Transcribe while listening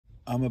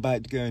I'm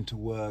about to go into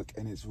work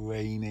and it's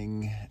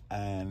raining,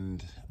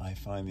 and I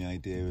find the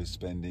idea of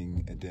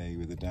spending a day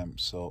with a damp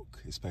sock,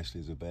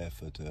 especially as a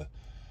barefooter,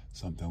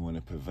 something I want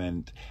to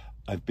prevent.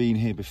 I've been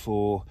here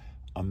before.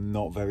 I'm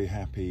not very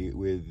happy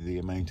with the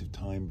amount of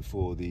time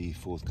before the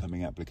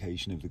forthcoming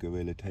application of the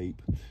Gorilla Tape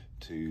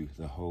to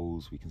the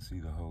holes. We can see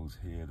the holes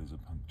here. There's a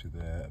puncture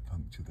there, a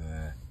puncture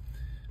there.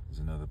 There's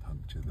another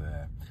puncture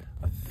there.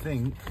 I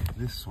think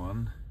this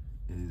one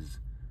is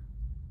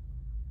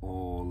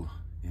all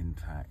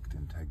intact,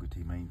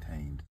 integrity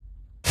maintained.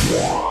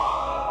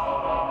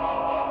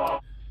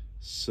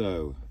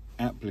 So,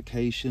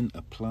 application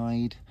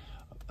applied.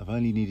 I've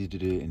only needed to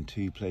do it in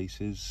two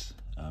places.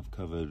 I've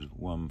covered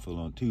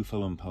two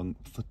full-on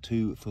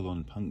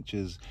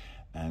punctures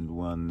and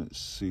one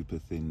super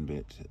thin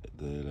bit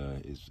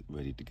that is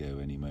ready to go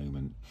any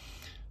moment.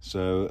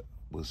 So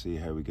we'll see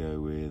how we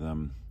go with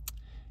them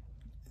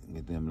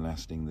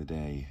lasting the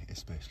day,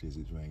 especially as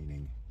it's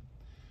raining.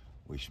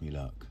 Wish me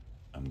luck.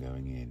 I'm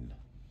going in.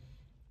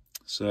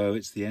 So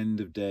it's the end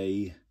of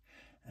day,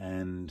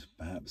 and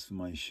perhaps for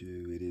my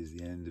shoe it is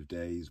the end of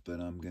days, but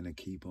I'm going to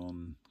keep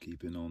on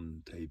keeping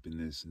on taping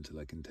this until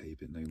I can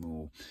tape it no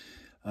more.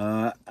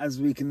 As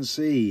we can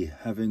see,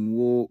 having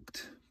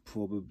walked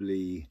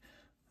probably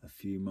a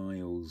few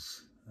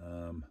miles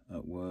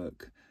at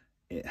work,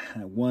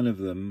 one of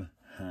them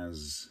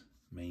has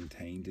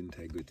maintained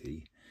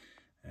integrity,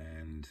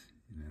 and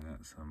you know,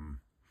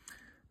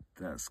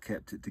 that's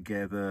kept it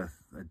together.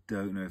 I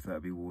don't know if that'll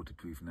be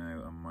waterproof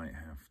now. I might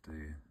have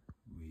to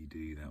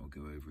redo that or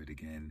go over it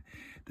again.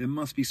 There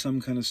must be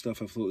some kind of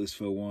stuff, I've thought this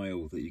for a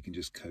while, that you can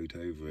just coat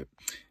over it.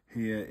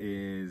 Here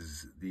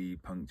is the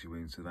puncture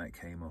wound, so that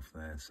came off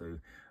there. So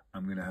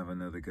I'm going to have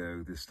another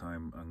go. This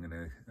time I'm going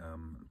to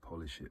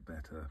polish it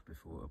better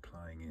before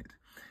applying it,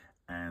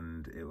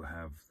 and it will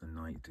have the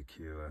night to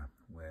cure,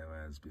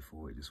 whereas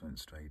before it just went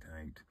straight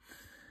out.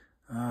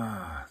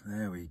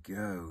 There we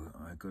go.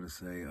 I've got to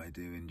say, I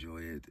do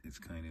enjoy it. It's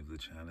kind of the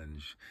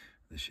challenge,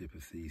 the ship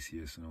of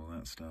Theseus and all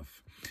that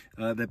stuff.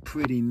 They're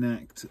pretty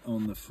knacked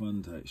on the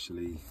front,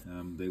 actually.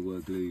 They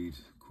were glued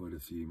quite a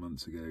few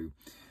months ago,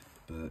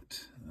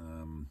 but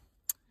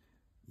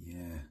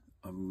yeah,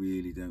 I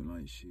really don't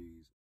like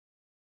shoes.